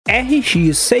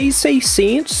RX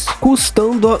 6600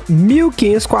 custando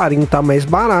 1.540 mais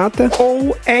barata,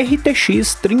 ou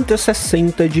RTX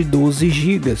 3060 de 12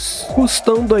 GB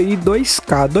custando aí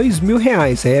 2K,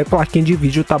 R$2.000. A plaquinha de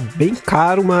vídeo tá bem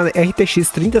caro, uma RTX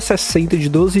 3060 de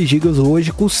 12 GB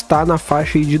hoje custar na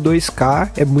faixa aí de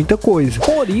 2K é muita coisa.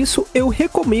 Por isso eu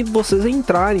recomendo vocês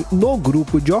entrarem no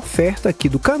grupo de oferta aqui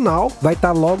do canal, vai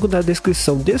estar logo na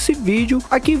descrição desse vídeo.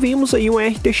 Aqui vemos aí um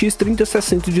RTX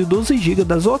 3060 de 12 GB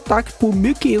da Zotac por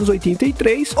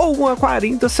 1.583 ou uma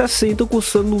 4060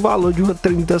 custando no valor de uma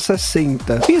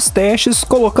 3060. Fiz testes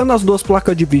colocando as duas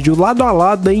placas de vídeo lado a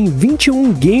lado em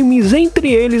 21 games,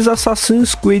 entre eles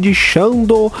Assassin's Creed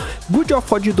Shadow, God of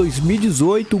War de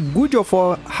 2018, God of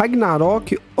War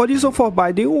Ragnarok, Horizon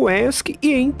Forbidden West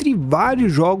e entre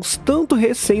vários jogos, tanto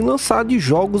recém-lançados e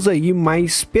jogos aí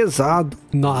mais pesados,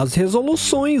 nas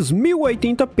resoluções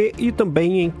 1080p e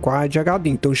também em Quad HD.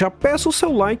 Então já peço o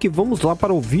seu like e vamos lá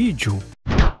para o vídeo.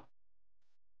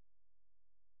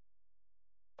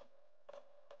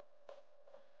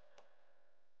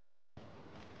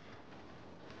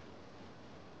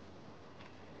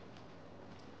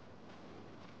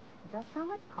 Just how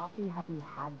much coffee have you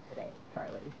had today,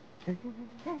 Charlie?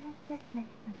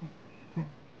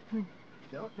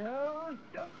 Don't know,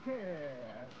 don't care.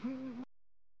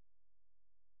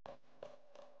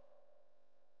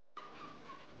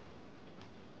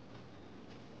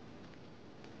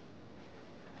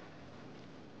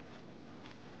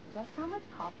 Just how much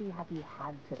coffee have you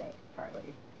had today,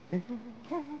 Charlie?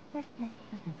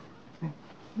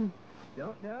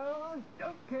 Don't know,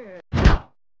 don't care.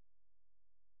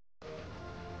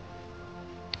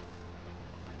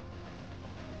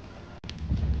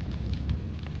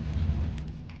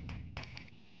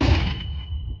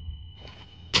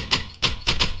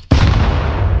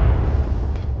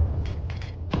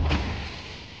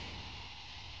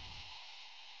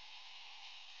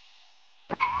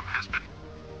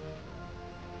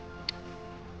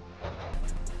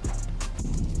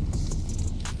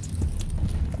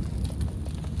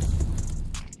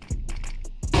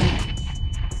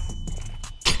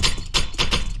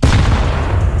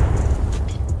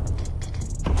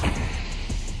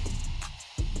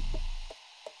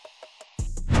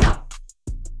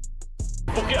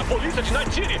 Porque a polícia de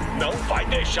Night City não vai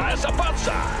deixar essa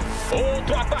passar.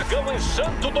 Outro apagão em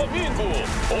Santo Domingo.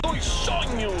 Os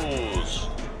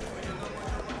sonhos.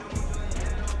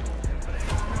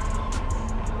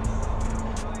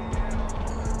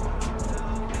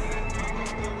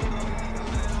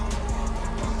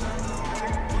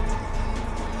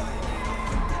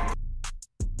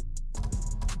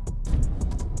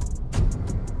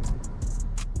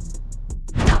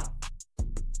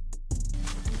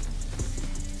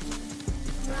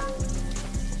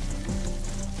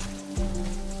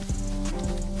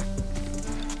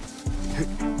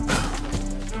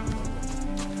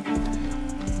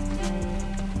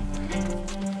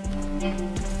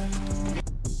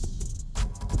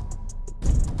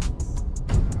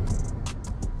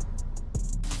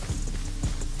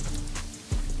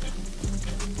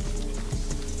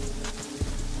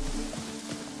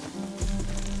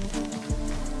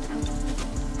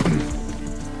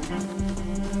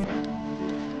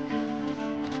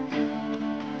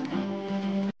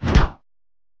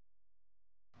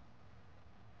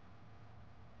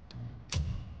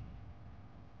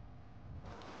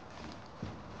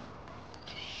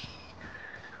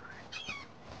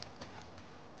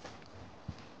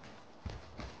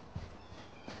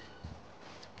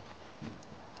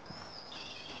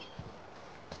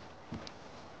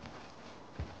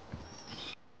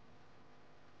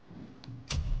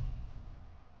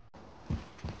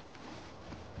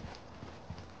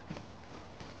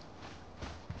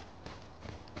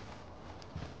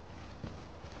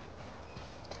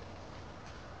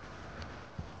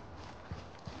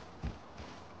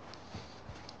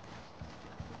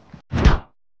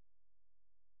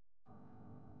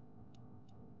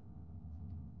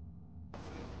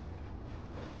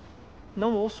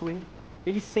 Não ouço ele.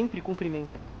 Ele sempre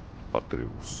cumprimenta.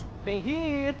 Adeus.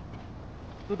 Benhir!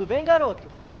 Tudo bem, garoto?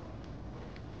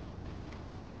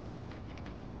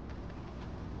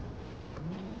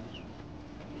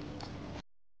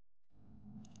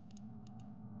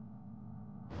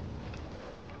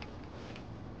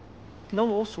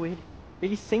 Não ouço ele.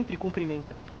 Ele sempre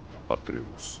cumprimenta.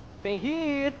 Adeus.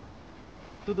 Benhir!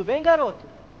 Tudo bem, garoto?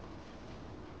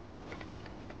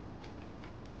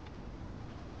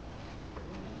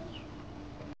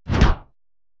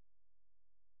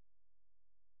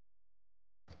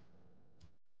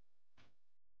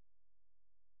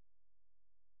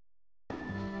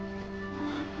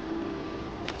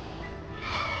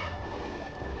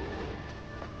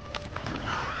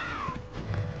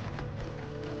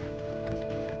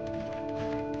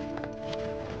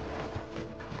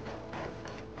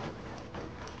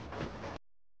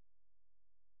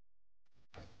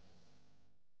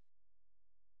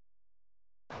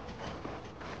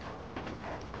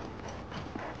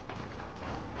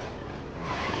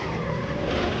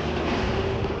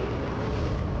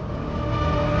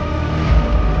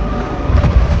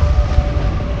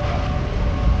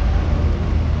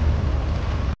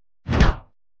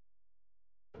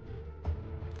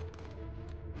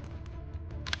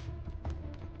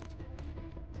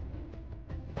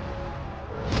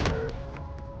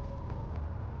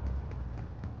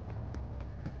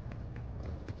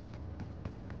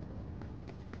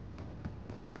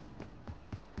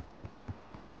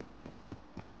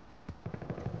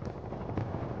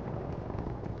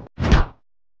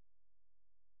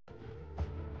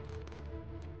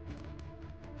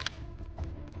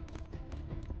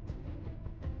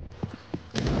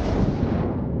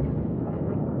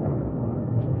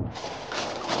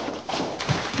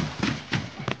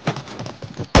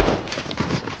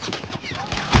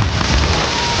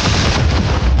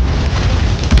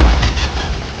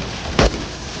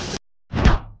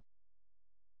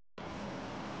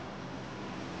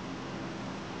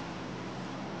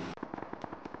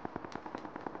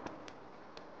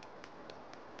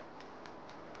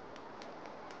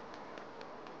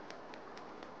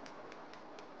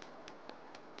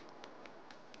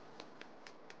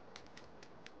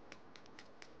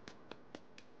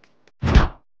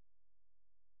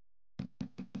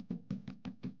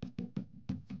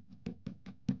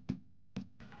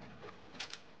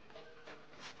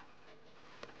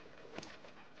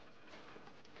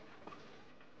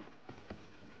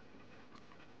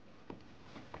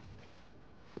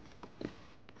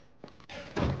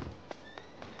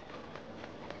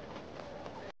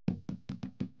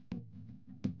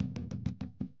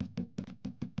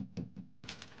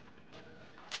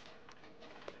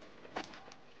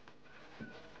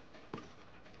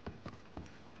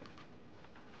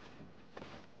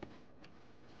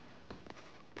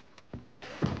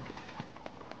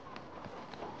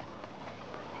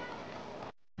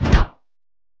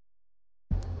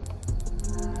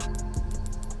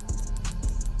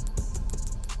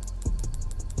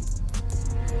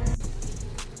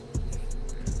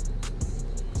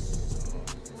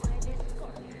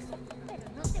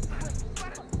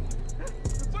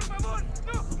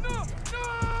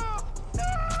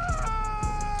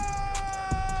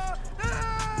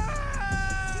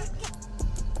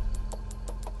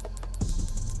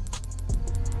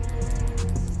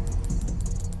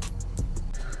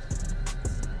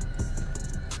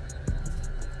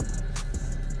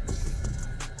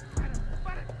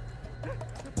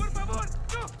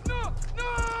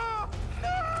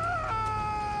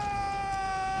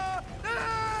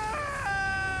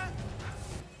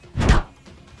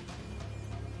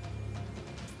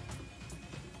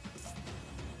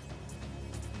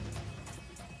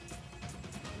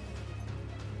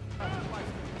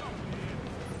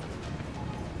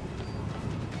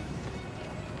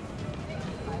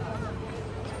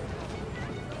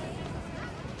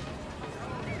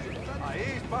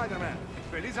 Spider-Man.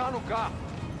 Feliz lá no carro.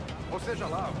 Ou seja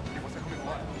lá, o que você come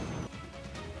fora.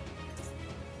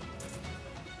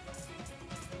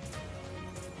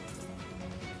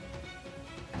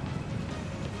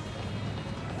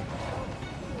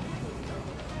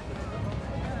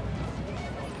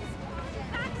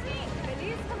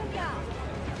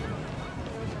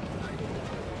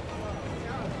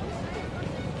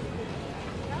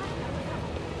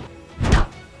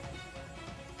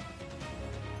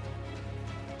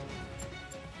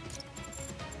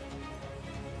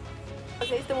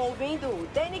 Vocês estão ouvindo o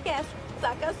DNCast,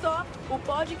 saca só, o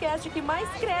podcast que mais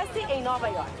cresce em Nova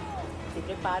York. Se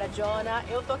prepara, Jonah,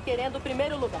 eu tô querendo o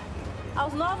primeiro lugar.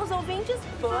 Aos novos ouvintes,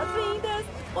 boas-vindas!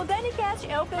 O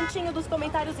DNCast é o cantinho dos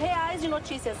comentários reais de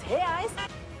notícias reais.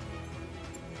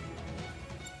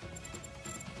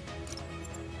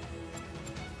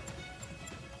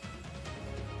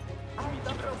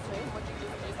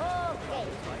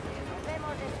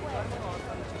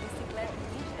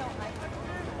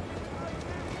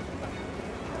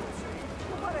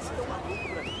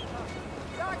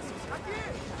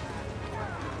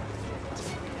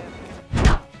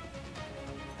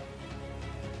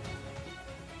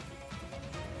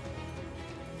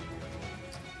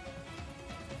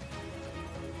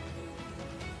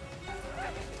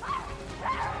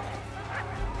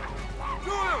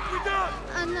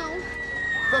 Ah, não.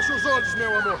 Fecha os olhos,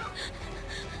 meu amor.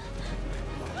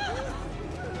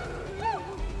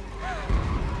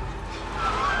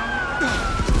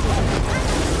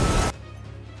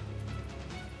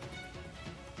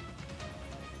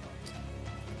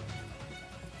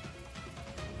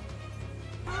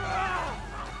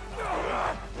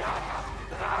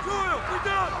 Joel,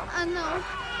 cuidado! Ah, não.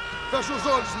 Fecha os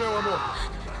olhos, meu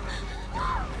amor.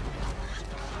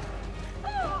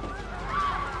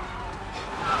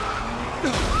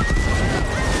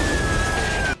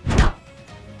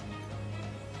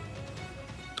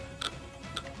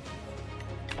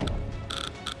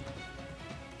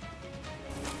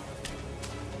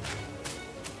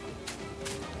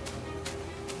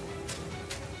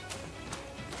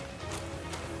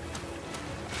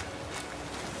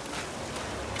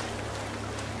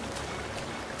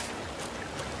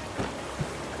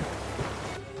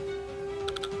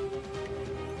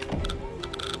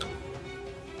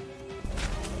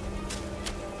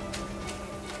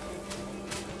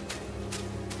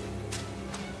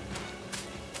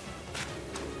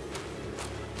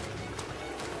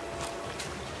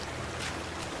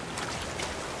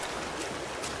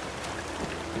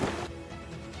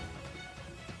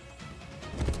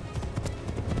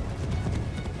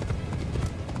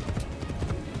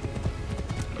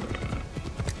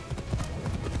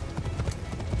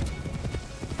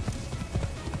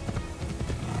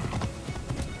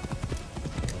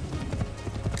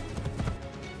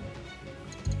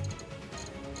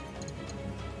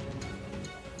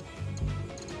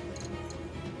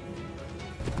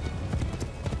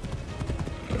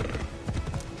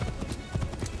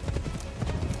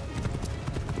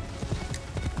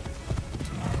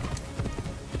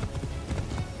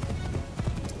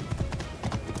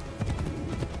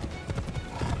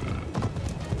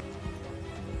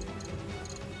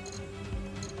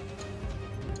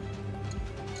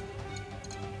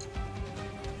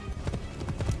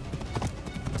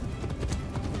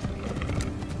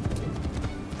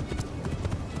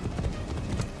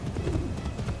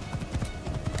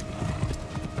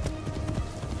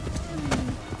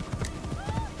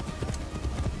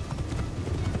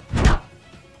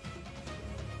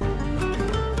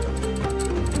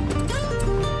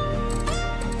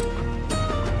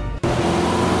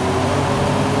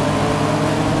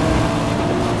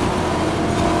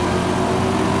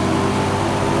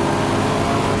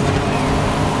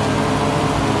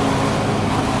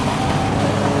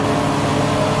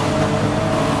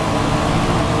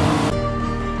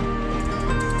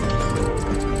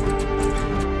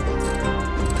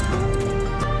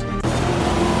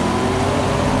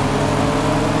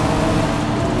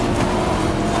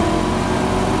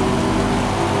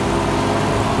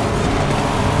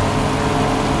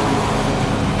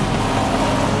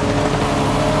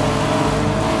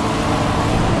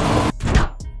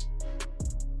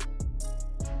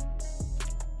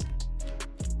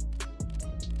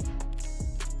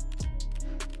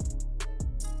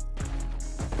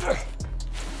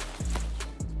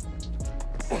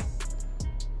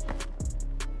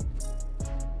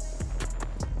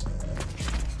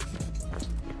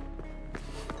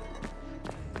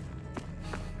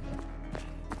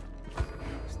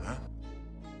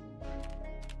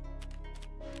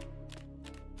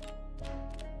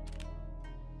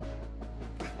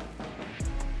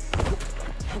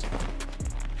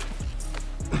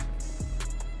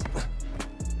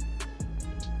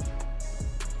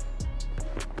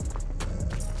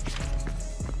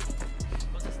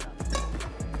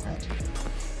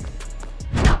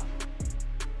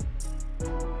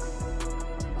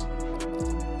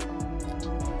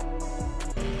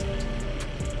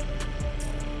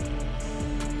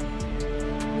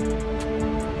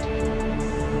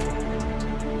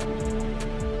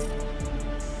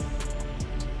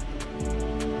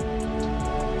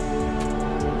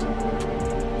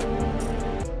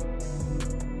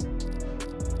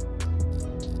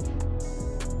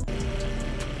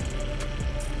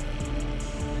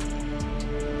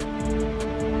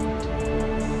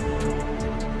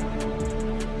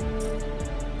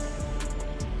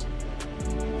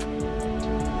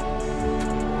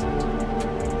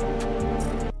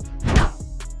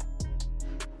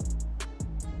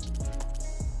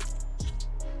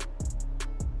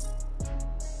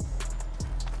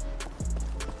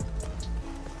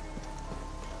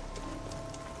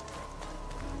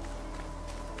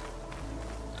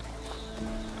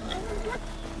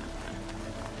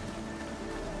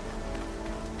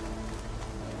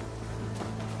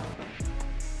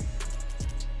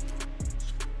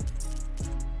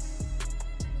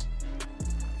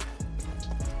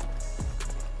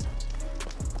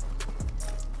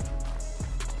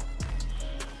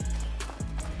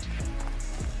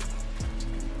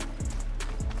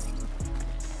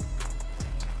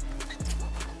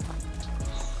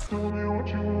 I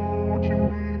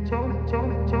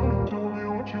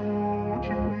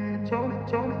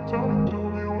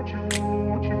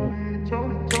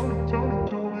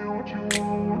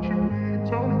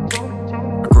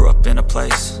grew up in a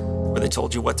place where they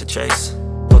told you what to chase,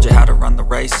 told you how to run the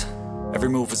race. Every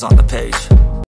move was on the page.